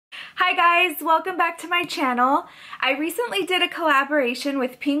Hi guys, welcome back to my channel. I recently did a collaboration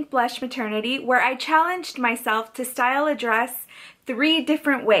with Pink Blush Maternity where I challenged myself to style a dress 3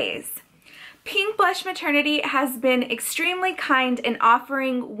 different ways. Pink Blush Maternity has been extremely kind in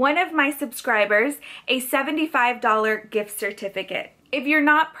offering one of my subscribers a $75 gift certificate. If you're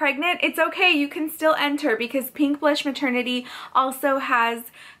not pregnant, it's okay, you can still enter because Pink Blush Maternity also has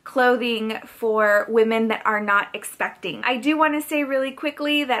clothing for women that are not expecting. I do want to say really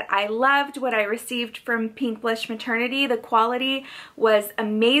quickly that I loved what I received from Pink Blush Maternity. The quality was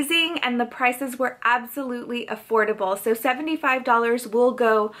amazing and the prices were absolutely affordable. So $75 will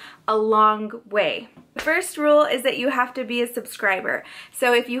go a long way. The first rule is that you have to be a subscriber.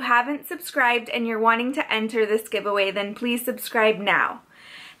 So if you haven't subscribed and you're wanting to enter this giveaway, then please subscribe now.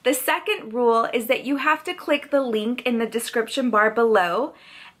 The second rule is that you have to click the link in the description bar below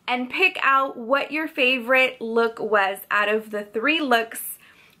and pick out what your favorite look was out of the 3 looks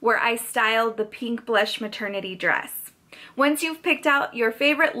where I styled the Pink Blush Maternity dress. Once you've picked out your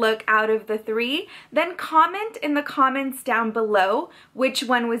favorite look out of the 3, then comment in the comments down below which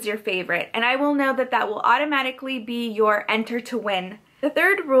one was your favorite, and I will know that that will automatically be your enter to win. The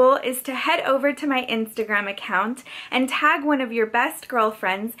third rule is to head over to my Instagram account and tag one of your best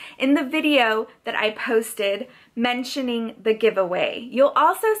girlfriends in the video that I posted mentioning the giveaway. You'll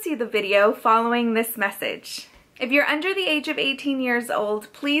also see the video following this message. If you're under the age of 18 years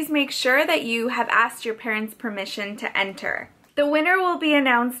old, please make sure that you have asked your parents' permission to enter. The winner will be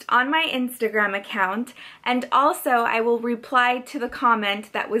announced on my Instagram account, and also I will reply to the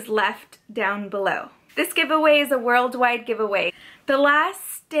comment that was left down below. This giveaway is a worldwide giveaway. The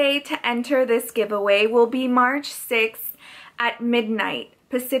last day to enter this giveaway will be March 6th at midnight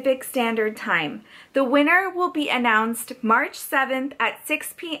Pacific Standard Time. The winner will be announced March 7th at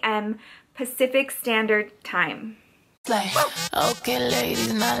 6 p.m. Pacific Standard Time. Okay,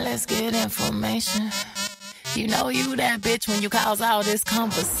 ladies, now let's get information. You know you that bitch when you cause all this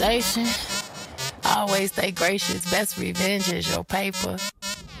conversation. Always stay gracious, best revenge is your paper.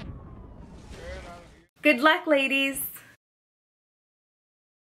 Good luck, ladies.